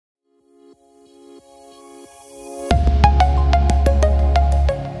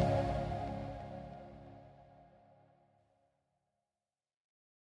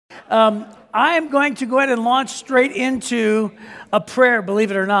I am going to go ahead and launch straight into a prayer,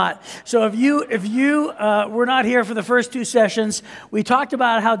 believe it or not. So if you were not here for the first two sessions, we talked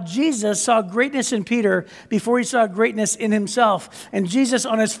about how Jesus saw greatness in Peter before he saw greatness in himself. And Jesus,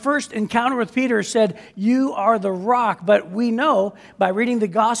 on his first encounter with Peter, said, "You are the rock." But we know by reading the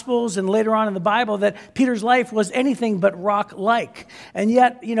Gospels and later on in the Bible that Peter's life was anything but rock-like. And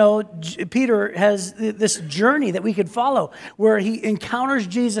yet, Peter has this journey that we could follow where he encounters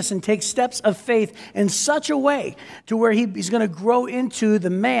Jesus and takes steps of faith in such a way to where he's going to grow into the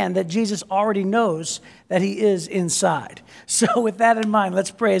man that Jesus already knows that he is inside. So with that in mind,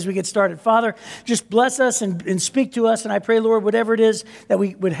 let's pray as we get started. Father, just bless us and speak to us. And I pray, Lord, whatever it is that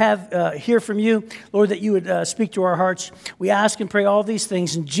we would have hear from you, Lord, that you would speak to our hearts. We ask and pray all these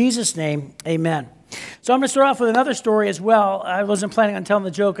things in Jesus' name, amen. So I'm going to start off with another story as well. I wasn't planning on telling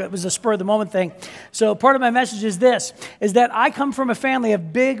the joke. It was a spur-of-the-moment thing. So part of my message is this, is that I come from a family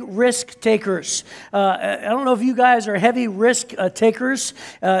of big risk takers. I don't know if you guys are heavy risk takers.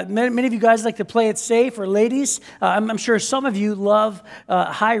 Many of you guys like to play it safe, or ladies. I'm sure some of you love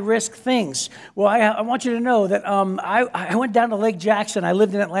high-risk things. Well, I want you to know that I went down to Lake Jackson. I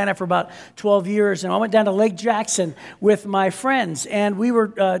lived in Atlanta for about 12 years, and I went down to Lake Jackson with my friends, and we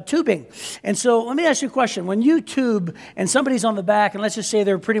were tubing. And so let me ask you a question. When you tube and somebody's on the back, and let's just say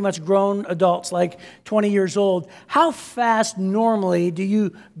they're pretty much grown adults, like 20 years old, how fast normally do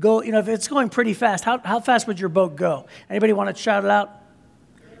you go? If it's going pretty fast, how fast would your boat go? Anybody want to shout it out?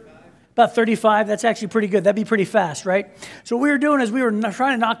 About 35, that's actually pretty good. That'd be pretty fast, right? So what we were doing is we were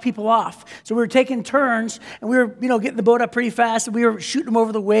trying to knock people off. So we were taking turns, and we were, getting the boat up pretty fast, and we were shooting them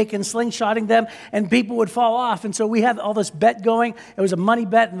over the wake and slingshotting them, and people would fall off. And so we had all this bet going. It was a money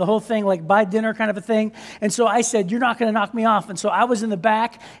bet and the whole thing, like buy dinner kind of a thing. And so I said, "You're not going to knock me off." And so I was in the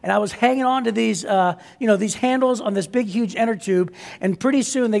back, and I was hanging on to these, these handles on this big, huge inner tube. And pretty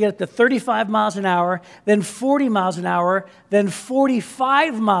soon they get up to 35 miles an hour, then 40 miles an hour, then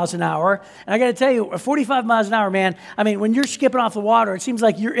 45 miles an hour. And I got to tell you, 45 miles an hour, man, I mean, when you're skipping off the water, it seems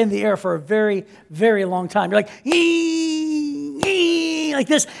like you're in the air for a very, very long time. You're like, ee, like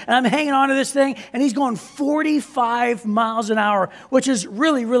this, and I'm hanging on to this thing, and he's going 45 miles an hour, which is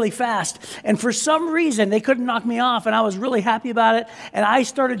really, really fast. And for some reason, they couldn't knock me off, and I was really happy about it. And I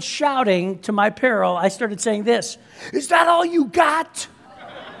started shouting to my peril. I started saying this, "Is that all you got?"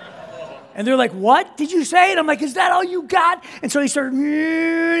 And they're like, "What did you say?" And I'm like, "Is that all you got?" And so he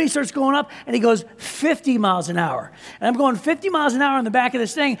starts going up, and he goes 50 miles an hour. And I'm going 50 miles an hour on the back of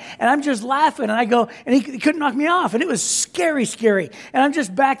this thing, and I'm just laughing, and I go, and he couldn't knock me off, and it was scary, scary. And I'm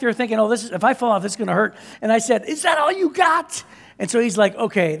just back there thinking, if I fall off, it's going to hurt. And I said, "Is that all you got?" And so he's like,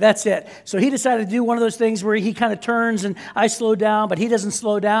 "Okay, that's it." So he decided to do one of those things where he kind of turns and I slow down, but he doesn't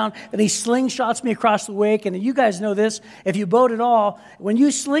slow down. Then he slingshots me across the wake. And you guys know this. If you boat at all, when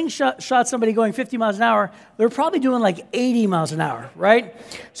you slingshot somebody going 50 miles an hour, they're probably doing like 80 miles an hour, right?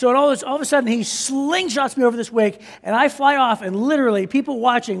 So all of a sudden, he slingshots me over this wake, and I fly off, and literally people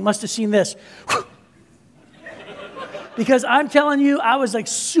watching must have seen this. Because I'm telling you, I was like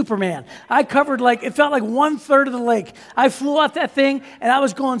Superman. I covered it felt like 1/3 of the lake. I flew off that thing, and I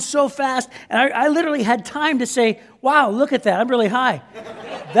was going so fast, and I literally had time to say, "Wow, look at that, I'm really high.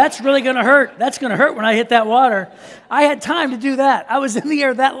 That's really going to hurt. That's going to hurt when I hit that water." I had time to do that. I was in the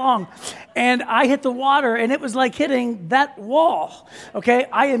air that long, and I hit the water, and it was like hitting that wall, okay?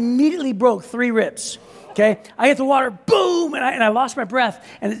 I immediately broke 3 ribs. Okay, I hit the water, boom, and I lost my breath.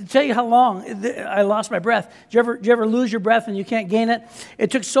 And to tell you how long I lost my breath, do you ever lose your breath and you can't gain it?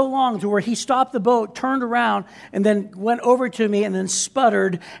 It took so long to where he stopped the boat, turned around, and then went over to me and then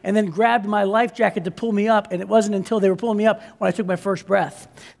sputtered and then grabbed my life jacket to pull me up. And it wasn't until they were pulling me up when I took my first breath.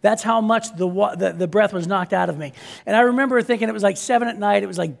 That's how much the breath was knocked out of me. And I remember thinking it was like 7 at night. It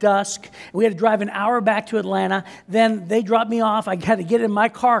was like dusk. We had to drive an hour back to Atlanta. Then they dropped me off. I had to get in my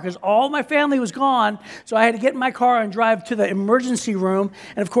car because all my family was gone. So I had to get in my car and drive to the emergency room.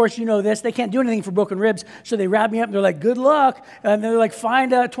 And of course, you know this, they can't do anything for broken ribs. So they wrap me up and they're like, "Good luck." And they're like,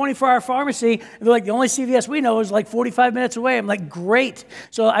 "Find a 24-hour pharmacy." And they're like, "The only CVS we know is like 45 minutes away." I'm like, "Great."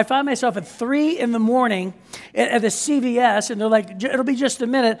 So I found myself at 3 in the morning at the CVS, and they're like, "It'll be just a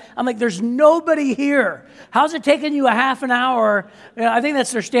minute." I'm like, "There's nobody here. How's it taking you a half an hour?" I think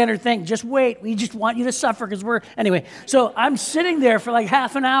that's their standard thing. "Just wait. We just want you to suffer because we're..." Anyway, so I'm sitting there for like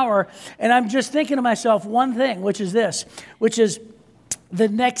half an hour, and I'm just thinking to myself one thing, which is the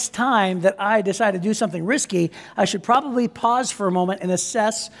next time that I decide to do something risky, I should probably pause for a moment and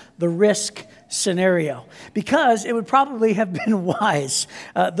assess the risk scenario, because it would probably have been wise.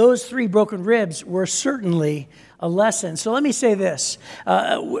 Those 3 broken ribs were certainly a lesson. So let me say this.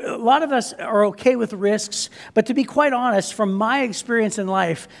 A lot of us are okay with risks, but to be quite honest, from my experience in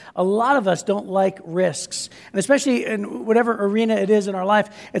life, a lot of us don't like risks. And especially in whatever arena it is in our life,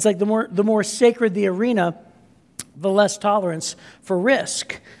 it's like the more sacred the arena, the less tolerance for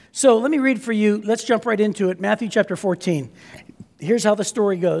risk. So let me read for you. Let's jump right into it. Matthew chapter 14. Here's how the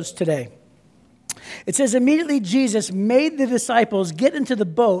story goes today. It says, immediately Jesus made the disciples get into the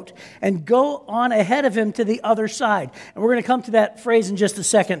boat and go on ahead of him to the other side. And we're going to come to that phrase in just a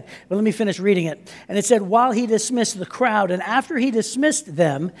second, but let me finish reading it. And it said, while he dismissed the crowd, and after he dismissed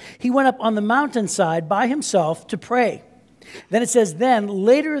them, he went up on the mountainside by himself to pray. Then it says, then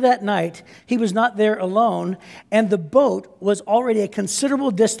later that night, he was not there alone, and the boat was already a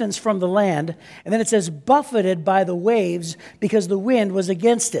considerable distance from the land. And then it says, buffeted by the waves because the wind was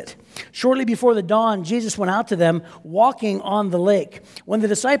against it. Shortly before the dawn, Jesus went out to them walking on the lake. When the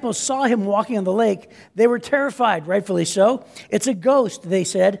disciples saw him walking on the lake, they were terrified, rightfully so. It's a ghost, they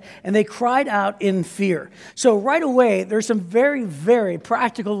said, and they cried out in fear. So right away, there's some very, very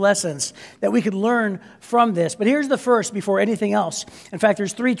practical lessons that we could learn from this. But here's the first before anything else. In fact,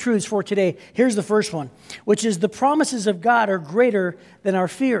 there's 3 truths for today. Here's the first one, which is the promises of God are greater than our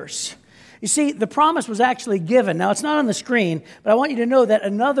fears. You see, the promise was actually given. Now, it's not on the screen, but I want you to know that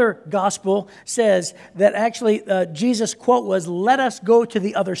another gospel says that actually Jesus' quote was, let us go to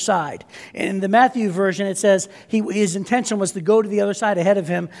the other side. In the Matthew version, it says his intention was to go to the other side ahead of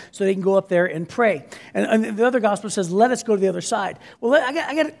him so they can go up there and pray. And the other gospel says, let us go to the other side. Well, I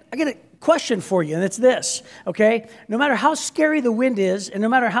got a question for you, and it's this, okay? No matter how scary the wind is, and no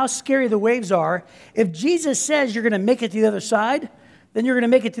matter how scary the waves are, if Jesus says you're going to make it to the other side, then you're going to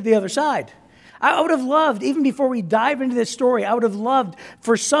make it to the other side. I would have loved, even before we dive into this story, I would have loved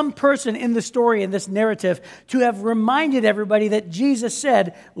for some person in the story, in this narrative, to have reminded everybody that Jesus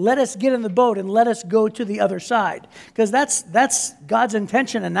said, let us get in the boat and let us go to the other side. Because that's God's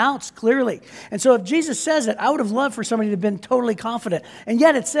intention announced clearly. And so if Jesus says it, I would have loved for somebody to have been totally confident. And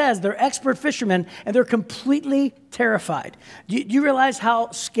yet it says they're expert fishermen and they're completely terrified. Do you realize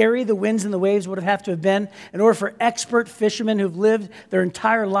how scary the winds and the waves would have to have been in order for expert fishermen who've lived their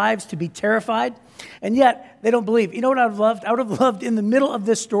entire lives to be terrified? And yet, they don't believe. You know what I would have loved? I would have loved in the middle of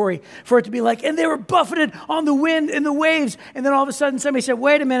this story for it to be like, and they were buffeted on the wind and the waves. And then all of a sudden, somebody said,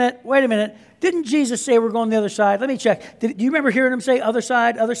 wait a minute. Didn't Jesus say we're going the other side? Let me check. Do you remember hearing him say other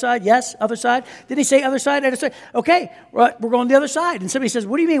side? Yes, other side. Did he say other side? Other side? Okay, we're going the other side. And somebody says,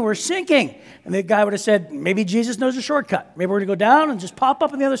 what do you mean? We're sinking. And the guy would have said, maybe Jesus knows a shortcut. Maybe we're going to go down and just pop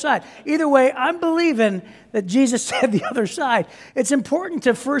up on the other side. Either way, I'm believing that Jesus said the other side. It's important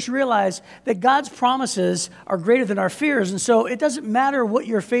to first realize that God's promises are greater than our fears. And so it doesn't matter what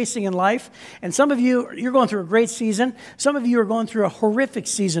you're facing in life. And some of you, you're going through a great season. Some of you are going through a horrific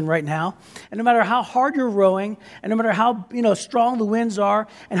season right now. And no matter how hard you're rowing, and no matter how strong the winds are,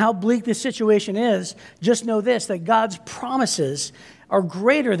 and how bleak the situation is, just know this, that God's promises are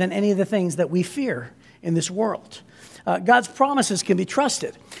greater than any of the things that we fear in this world. God's promises can be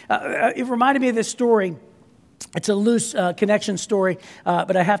trusted. It reminded me of this story. It's a loose connection story,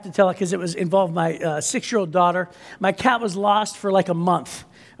 but I have to tell it because it involved my 6-year-old daughter. My cat was lost for like a month.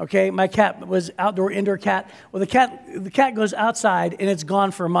 Okay, my cat was indoor cat. Well, the cat goes outside and it's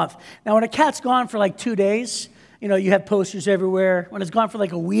gone for a month. Now, when a cat's gone for like 2 days, you have posters everywhere. When it's gone for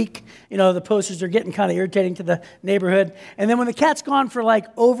like a week, the posters are getting kind of irritating to the neighborhood. And then when the cat's gone for like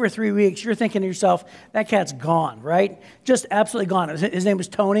over 3 weeks, you're thinking to yourself, that cat's gone, right? Just absolutely gone. His name was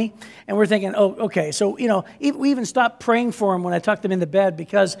Tony. And we're thinking, oh, okay. So, we even stopped praying for him when I tucked him in the bed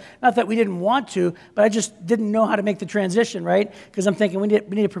because, not that we didn't want to, but I just didn't know how to make the transition, right? Because I'm thinking we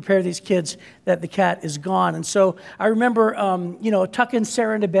need to prepare these kids that the cat is gone. And so I remember, tucking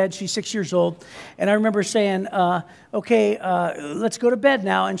Sarah into bed. She's 6 years old. And I remember saying, okay, let's go to bed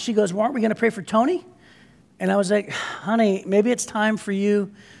now. And she goes, well, aren't we going to pray for Tony? And I was like, honey, maybe it's time for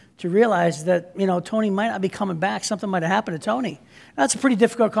you to realize that, Tony might not be coming back. Something might have happened to Tony. That's a pretty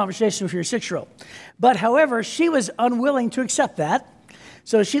difficult conversation for your 6-year-old. But however, she was unwilling to accept that.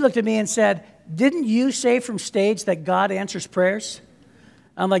 So she looked at me and said, didn't you say from stage that God answers prayers?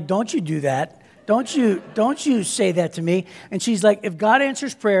 I'm like, don't you do that. Don't you say that to me. And she's like, if God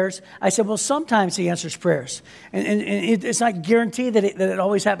answers prayers, I said, well, sometimes he answers prayers. And it's not guaranteed that it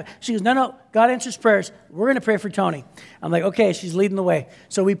always happens. She goes, no, God answers prayers. We're going to pray for Tony. I'm like, okay, she's leading the way.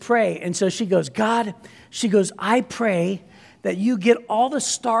 So we pray. And so she goes, I pray that you get all the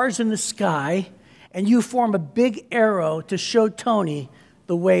stars in the sky and you form a big arrow to show Tony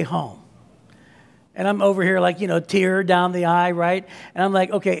the way home. And I'm over here like, tear down the eye, right? And I'm like,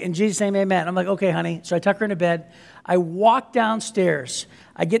 okay, in Jesus' name, amen. I'm like, okay, honey. So I tuck her into bed. I walk downstairs.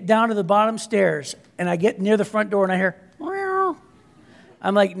 I get down to the bottom stairs, and I get near the front door, and I hear, meow.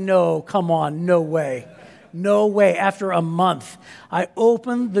 I'm like, no, come on, no way. No way. After a month, I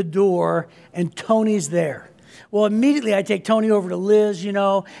open the door, and Tony's there. Well, immediately I take Tony over to Liz, and,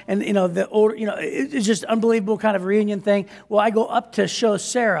 the older, it's just unbelievable kind of reunion thing. Well, I go up to show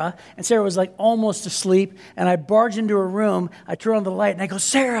Sarah, and Sarah was like almost asleep, and I barge into her room. I turn on the light, and I go,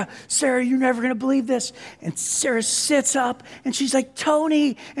 Sarah, you're never going to believe this. And Sarah sits up, and she's like,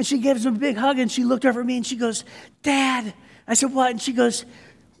 Tony, and she gives him a big hug, and she looked over at me, and she goes, Dad. I said, what? And she goes,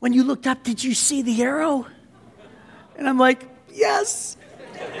 when you looked up, did you see the arrow? And I'm like, yes,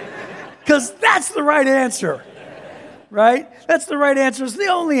 because that's the right answer. Right? That's the right answer. It's the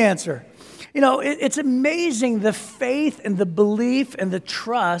only answer. It's amazing the faith and the belief and the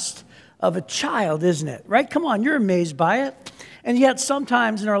trust of a child, isn't it? Right? Come on, you're amazed by it. And yet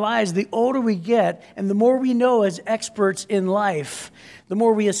sometimes in our lives, the older we get and the more we know as experts in life, the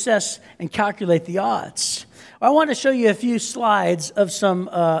more we assess and calculate the odds. I want to show you a few slides of some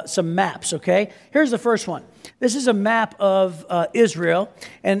maps, okay? Here's the first one. This is a map of Israel,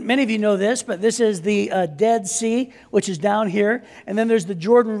 and many of you know this, but this is the Dead Sea, which is down here, and then there's the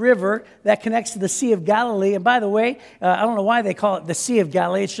Jordan River that connects to the Sea of Galilee. And by the way, I don't know why they call it the Sea of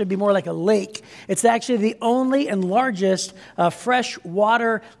Galilee. It should be more like a lake. It's actually the only and largest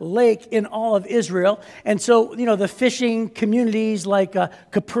freshwater lake in all of Israel. And so, the fishing communities like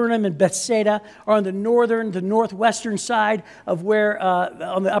Capernaum and Bethsaida are on the northwestern side of where,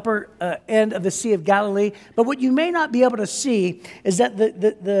 on the upper end of the Sea of Galilee. But what you may not be able to see is that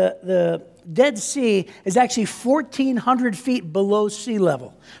the Dead Sea is actually 1,400 feet below sea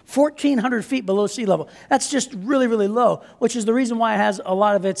level. 1,400 feet below sea level. That's just really, really low, which is the reason why it has a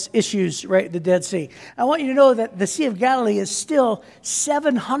lot of its issues, right, the Dead Sea. I want you to know that the Sea of Galilee is still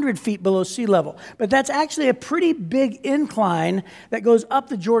 700 feet below sea level, but that's actually a pretty big incline that goes up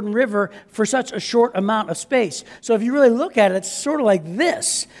the Jordan River for such a short amount of space. So if you really look at it, it's sort of like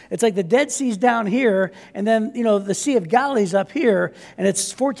this. It's like the Dead Sea's down here, and then, the Sea of Galilee's up here, and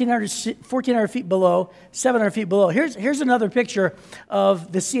it's 1,400 feet below, 700 feet below. Here's another picture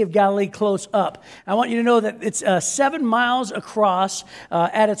of the Sea of Galilee close up. I want you to know that it's 7 miles across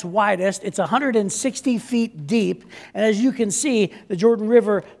at its widest. It's 160 feet deep. And as you can see, the Jordan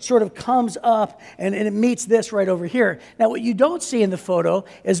River sort of comes up and it meets this right over here. Now, what you don't see in the photo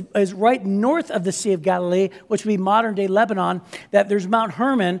is right north of the Sea of Galilee, which would be modern-day Lebanon, that there's Mount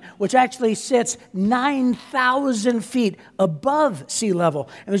Hermon, which actually sits 9,000 feet above sea level.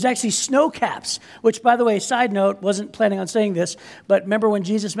 And there's actually snow caps, which, by the way, side note, wasn't planning on saying this, but remember when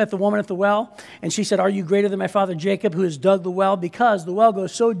Jesus met the woman at the well, and she said, "Are you greater than my father Jacob, who has dug the well?" Because the well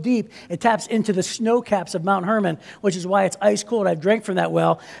goes so deep, it taps into the snow caps of Mount Hermon, which is why it's ice cold. I've drank from that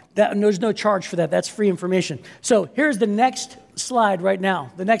well. There's no charge for that. That's free information. So here's the next slide right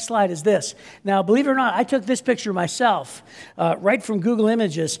now. The next slide is this. Now, believe it or not, I took this picture myself, right from Google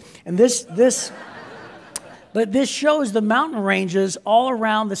Images, and But this shows the mountain ranges all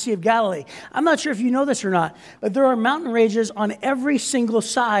around the Sea of Galilee. I'm not sure if you know this or not, but there are mountain ranges on every single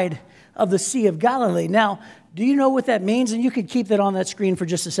side of the Sea of Galilee. Now, do you know what that means? And you could keep that on that screen for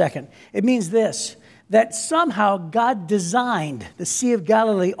just a second. It means this, that somehow God designed the Sea of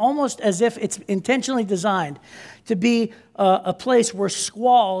Galilee almost as if it's intentionally designed to be a place where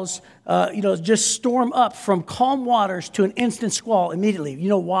squalls, just storm up from calm waters to an instant squall immediately. You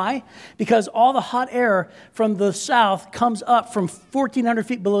know why? Because all the hot air from the south comes up from 1,400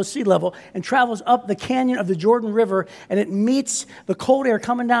 feet below sea level and travels up the canyon of the Jordan River, and it meets the cold air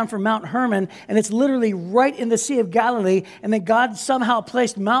coming down from Mount Hermon, and it's literally right in the Sea of Galilee. And then God somehow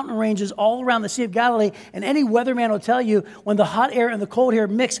placed mountain ranges all around the Sea of Galilee, and any weatherman will tell you when the hot air and the cold air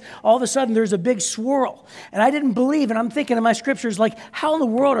mix, all of a sudden there's a big swirl. And I didn't believe, and I'm thinking in my scriptures, like, how in the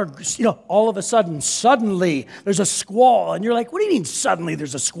world are, all of a sudden, suddenly, there's a squall. And you're like, what do you mean suddenly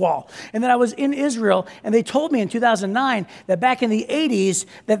there's a squall? And then I was in Israel, and they told me in 2009 that back in the 80s,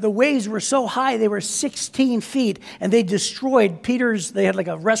 that the waves were so high, they were 16 feet, and they destroyed they had like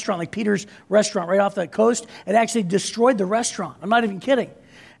a restaurant, like Peter's Restaurant right off the coast. It actually destroyed the restaurant. I'm not even kidding.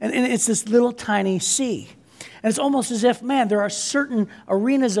 And it's this little tiny sea. And it's almost as if, man, there are certain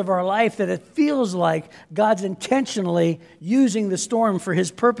arenas of our life that it feels like God's intentionally using the storm for his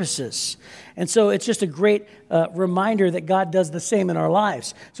purposes. And so it's just a great reminder that God does the same in our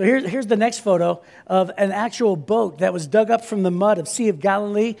lives. So here's the next photo of an actual boat that was dug up from the mud of Sea of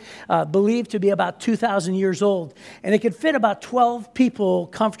Galilee, believed to be about 2,000 years old. And it could fit about 12 people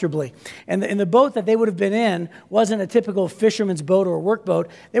comfortably. And the boat that they would have been in wasn't a typical fisherman's boat or a work boat.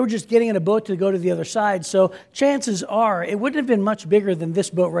 They were just getting in a boat to go to the other side. So chances are it wouldn't have been much bigger than this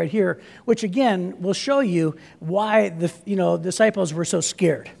boat right here, which again will show you why the disciples were so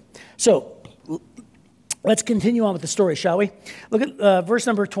scared. So let's continue on with the story, shall we? Look at verse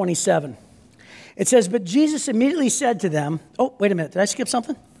number 27. It says, but Jesus immediately said to them, oh, wait a minute, did I skip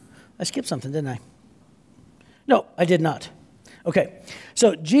something? I skipped something, didn't I? No, I did not. Okay,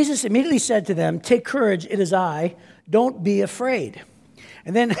 so Jesus immediately said to them, take courage, it is I, don't be afraid.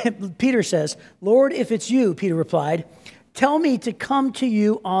 And then Peter says, Lord, if it's you, Peter replied, tell me to come to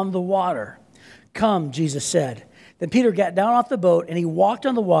you on the water. Come, Jesus said. Then Peter got down off the boat and he walked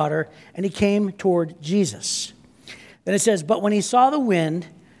on the water and he came toward Jesus. Then it says, but when he saw the wind,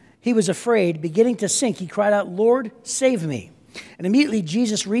 he was afraid, beginning to sink. He cried out, Lord, save me. And immediately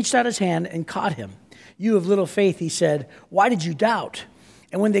Jesus reached out his hand and caught him. You of little faith, he said, why did you doubt?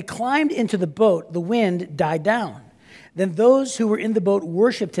 And when they climbed into the boat, the wind died down. Then those who were in the boat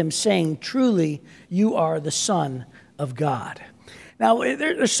worshiped him, saying, truly, you are the Son of God. Now,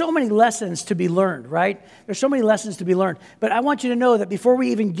 there's so many lessons to be learned, right? There's so many lessons to be learned. But I want you to know that before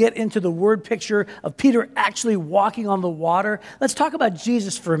we even get into the word picture of Peter actually walking on the water, let's talk about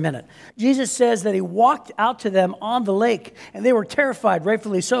Jesus for a minute. Jesus says that he walked out to them on the lake, and they were terrified,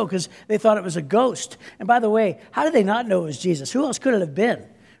 rightfully so, because they thought it was a ghost. And by the way, how did they not know it was Jesus? Who else could it have been?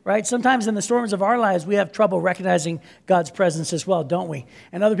 Right? Sometimes in the storms of our lives, we have trouble recognizing God's presence as well, don't we?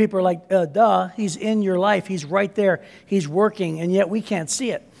 And other people are like, duh, he's in your life. He's right there. He's working, and yet we can't see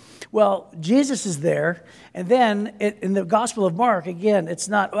it. Well, Jesus is there. And then in the Gospel of Mark, again, it's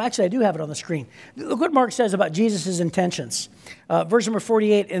not, well, actually, I do have it on the screen. Look what Mark says about Jesus' intentions. Verse number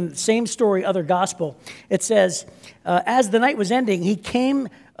 48 in the same story, other gospel, it says, as the night was ending, he came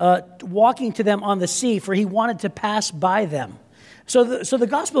walking to them on the sea, for he wanted to pass by them. So the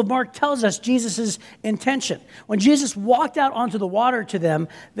Gospel of Mark tells us Jesus' intention. When Jesus walked out onto the water to them,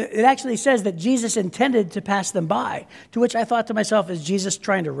 it actually says that Jesus intended to pass them by, to which I thought to myself, is Jesus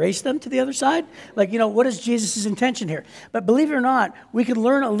trying to race them to the other side? Like, what is Jesus' intention here? But believe it or not, we could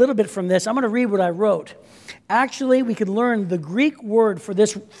learn a little bit from this. I'm going to read what I wrote. Actually, we could learn the Greek word for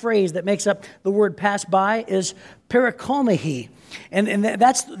this phrase that makes up the word pass by is perikomai. And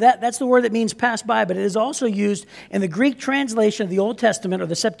that's the word that means pass by, but it is also used in the Greek translation of the Old Testament or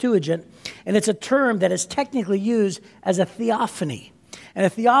the Septuagint, and it's a term that is technically used as a theophany. And a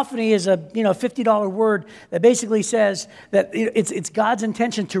theophany is a $50 word that basically says that it's God's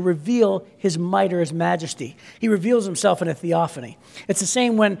intention to reveal his might or his majesty. He reveals himself in a theophany. It's the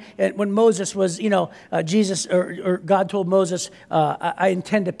same when Moses was, Jesus or God told Moses, I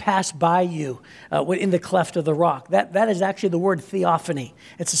intend to pass by you in the cleft of the rock. That is actually the word theophany.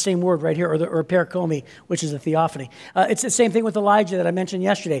 It's the same word right here, or perikomai, which is a theophany. It's the same thing with Elijah that I mentioned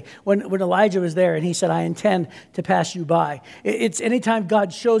yesterday. When Elijah was there and he said, I intend to pass you by. It's anytime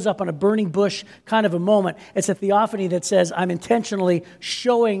God shows up on a burning bush kind of a moment, it's a theophany that says, I'm intentionally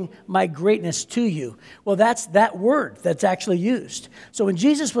showing my greatness to you. Well, that's that word that's actually used. So when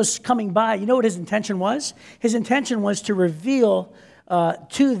Jesus was coming by, you know what his intention was? His intention was to reveal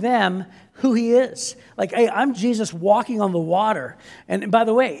to them who he is. Like, hey, I'm Jesus walking on the water. And by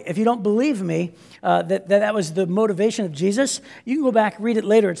the way, if you don't believe me, that was the motivation of Jesus, you can go back, read it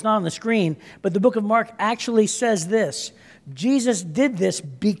later. It's not on the screen. But the book of Mark actually says this. Jesus did this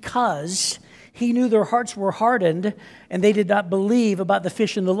because he knew their hearts were hardened and they did not believe about the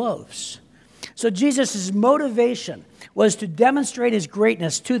fish and the loaves. So Jesus' motivation was to demonstrate his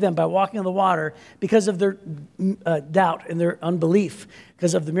greatness to them by walking on the water because of their doubt and their unbelief,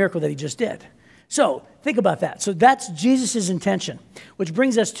 because of the miracle that he just did. So think about that. So that's Jesus' intention, which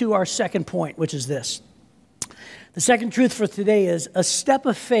brings us to our second point, which is this. The second truth for today is a step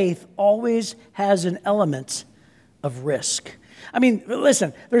of faith always has an element of risk. I mean,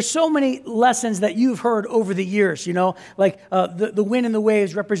 listen, there's so many lessons that you've heard over the years, like the wind and the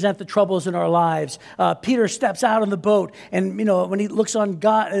waves represent the troubles in our lives. Peter steps out on the boat and, when he looks at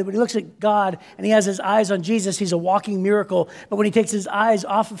God and he has his eyes on Jesus, he's a walking miracle. But when he takes his eyes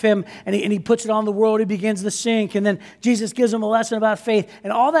off of him and he puts it on the world, he begins to sink. And then Jesus gives him a lesson about faith.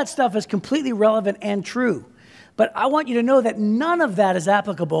 And all that stuff is completely relevant and true. But I want you to know that none of that is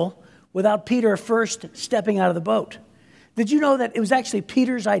applicable without Peter first stepping out of the boat. Did you know that it was actually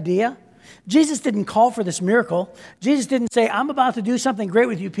Peter's idea Jesus didn't call for this miracle. Jesus didn't say, I'm about to do something great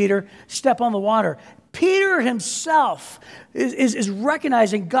with you, Peter. Step on the water. Peter himself is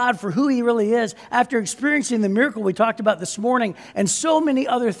recognizing God for who he really is after experiencing the miracle we talked about this morning and so many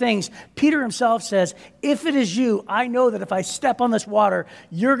other things. Peter himself says, if it is you, I know that if I step on this water,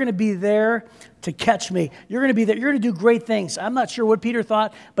 you're going to be there to catch me. You're going to be there. You're going to do great things. I'm not sure what Peter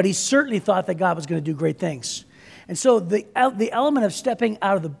thought, but he certainly thought that God was going to do great things. And so the element of stepping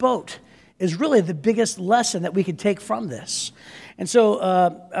out of the boat is really the biggest lesson that we can take from this. And so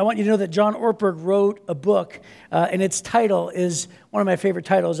I want you to know that John Ortberg wrote a book, and its title is one of my favorite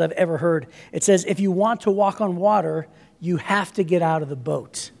titles I've ever heard. It says, if you want to walk on water, you have to get out of the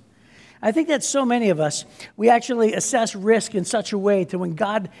boat. I think that so many of us, we actually assess risk in such a way to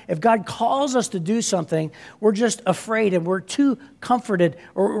if God calls us to do something, we're just afraid and we're too comforted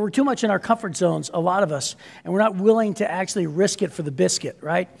or we're too much in our comfort zones, a lot of us, and we're not willing to actually risk it for the biscuit,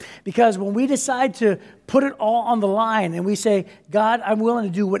 right? Because when we decide to put it all on the line and we say, God, I'm willing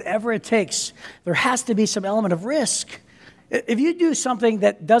to do whatever it takes, there has to be some element of risk. If you do something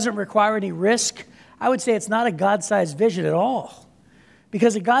that doesn't require any risk, I would say it's not a God-sized vision at all.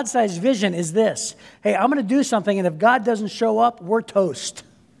 Because a God-sized vision is this. Hey, I'm going to do something, and if God doesn't show up, we're toast.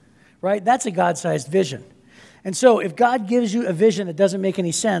 Right? That's a God-sized vision. And so if God gives you a vision that doesn't make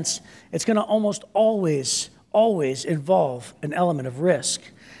any sense, it's going to almost always involve an element of risk.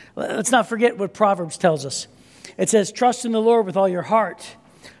 Let's not forget what Proverbs tells us. It says, trust in the Lord with all your heart.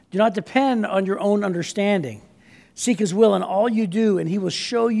 Do not depend on your own understanding. Seek his will in all you do, and he will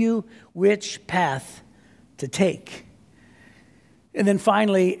show you which path to take. And then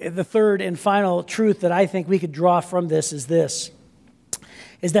finally, the third and final truth that I think we could draw from this is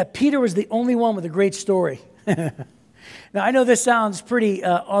that Peter was the only one with a great story. Now, I know this sounds pretty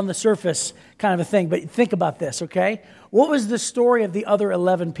on the surface kind of a thing, but think about this, okay? What was the story of the other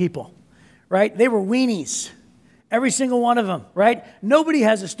 11 people, right? They were weenies, every single one of them, right? Nobody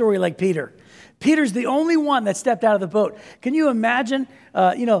has a story like Peter. Peter's the only one that stepped out of the boat. Can you imagine,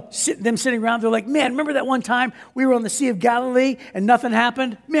 them sitting around? They're like, man, remember that one time we were on the Sea of Galilee and nothing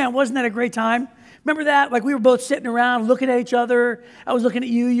happened? Man, wasn't that a great time? Remember that? Like we were both sitting around looking at each other. I was looking at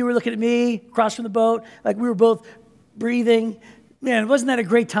you. You were looking at me across from the boat. Like we were both breathing. Man, wasn't that a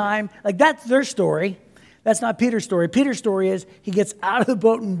great time? Like that's their story. That's not Peter's story. Peter's story is he gets out of the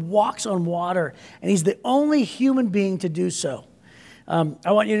boat and walks on water. And he's the only human being to do so.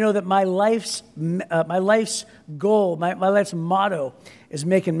 I want you to know that my life's goal, my life's motto is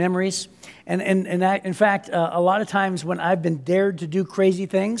making memories. And in fact, a lot of times when I've been dared to do crazy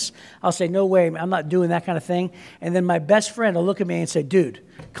things, I'll say, no way, I'm not doing that kind of thing. And then my best friend will look at me and say, dude,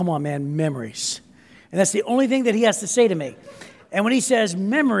 come on, man, memories. And that's the only thing that he has to say to me. And when he says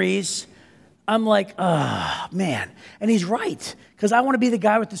memories, I'm like, oh, man. And he's right, because I want to be the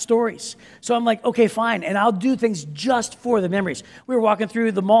guy with the stories. So I'm like, okay, fine. And I'll do things just for the memories. We were walking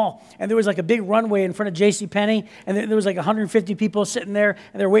through the mall, and there was like a big runway in front of JCPenney, and there was like 150 people sitting there,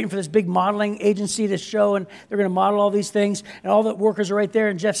 and they're waiting for this big modeling agency to show, and they're going to model all these things, and all the workers are right there.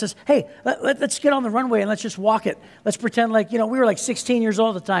 And Jeff says, hey, let's get on the runway, and let's just walk it. Let's pretend like, we were like 16 years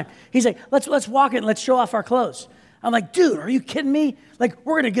old at the time. He's like, let's walk it, and let's show off our clothes. I'm like, dude, are you kidding me? Like,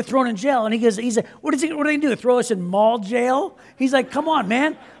 we're going to get thrown in jail. And he's like, what are they going to do, throw us in mall jail? He's like, come on,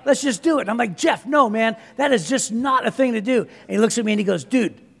 man, let's just do it. And I'm like, Jeff, no, man, that is just not a thing to do. And he looks at me and he goes,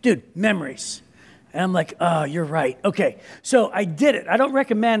 dude, memories. And I'm like, oh, you're right. Okay, so I did it. I don't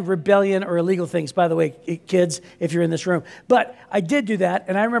recommend rebellion or illegal things, by the way, kids, if you're in this room. But I did do that,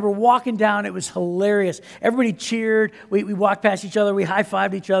 and I remember walking down. It was hilarious. Everybody cheered. We walked past each other. We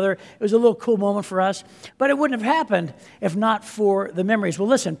high-fived each other. It was a little cool moment for us. But it wouldn't have happened if not for the memories. Well,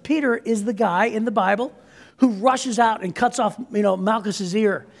 listen, Peter is the guy in the Bible who rushes out and cuts off, Malchus's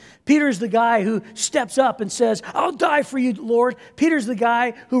ear. Peter's the guy who steps up and says, I'll die for you, Lord. Peter's the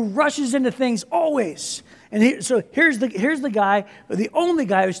guy who rushes into things always. And here's the guy, the only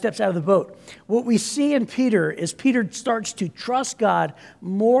guy who steps out of the boat. What we see in Peter is Peter starts to trust God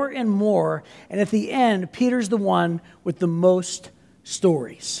more and more. And at the end, Peter's the one with the most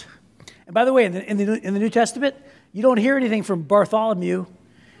stories. And by the way, in the New Testament, you don't hear anything from Bartholomew.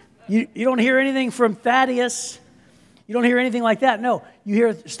 You don't hear anything from Thaddeus. You don't hear anything like that. No, you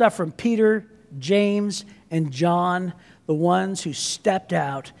hear stuff from Peter, James, and John, the ones who stepped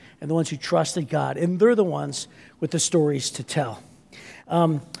out and the ones who trusted God. And they're the ones with the stories to tell.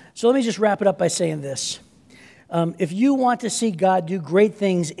 So let me just wrap it up by saying this. If you want to see God do great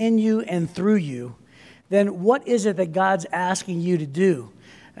things in you and through you, then what is it that God's asking you to do?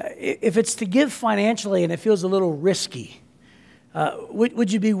 If it's to give financially and it feels a little risky,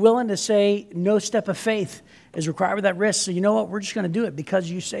 would you be willing to say no step of faith is required with that risk? So you know what? We're just going to do it because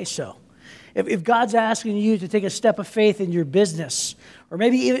you say so. If God's asking you to take a step of faith in your business, or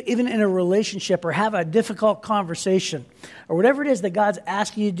maybe even in a relationship, or have a difficult conversation, or whatever it is that God's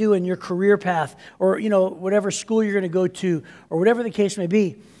asking you to do in your career path, or whatever school you're going to go to, or whatever the case may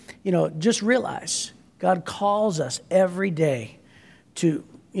be, just realize God calls us every day to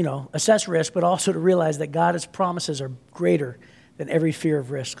assess risk, but also to realize that God's promises are greater than every fear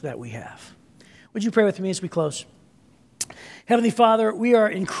of risk that we have. Would you pray with me as we close? Heavenly Father, we are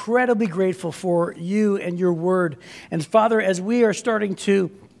incredibly grateful for you and your word. And Father, as we are starting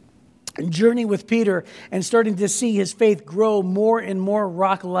to journey with Peter and starting to see his faith grow more and more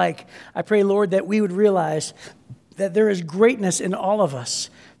rock-like, I pray, Lord, that we would realize that there is greatness in all of us.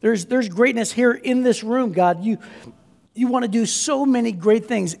 There's greatness here in this room, God. You want to do so many great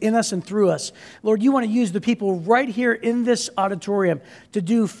things in us and through us. Lord, you want to use the people right here in this auditorium to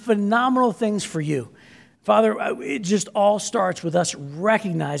do phenomenal things for you. Father, it just all starts with us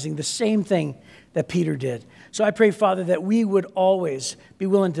recognizing the same thing that Peter did. So I pray, Father, that we would always be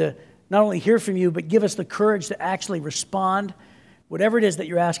willing to not only hear from you, but give us the courage to actually respond. Whatever it is that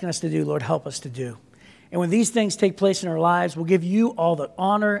you're asking us to do, Lord, help us to do. And when these things take place in our lives, we'll give you all the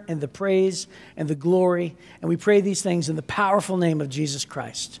honor and the praise and the glory. And we pray these things in the powerful name of Jesus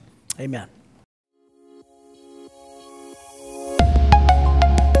Christ. Amen.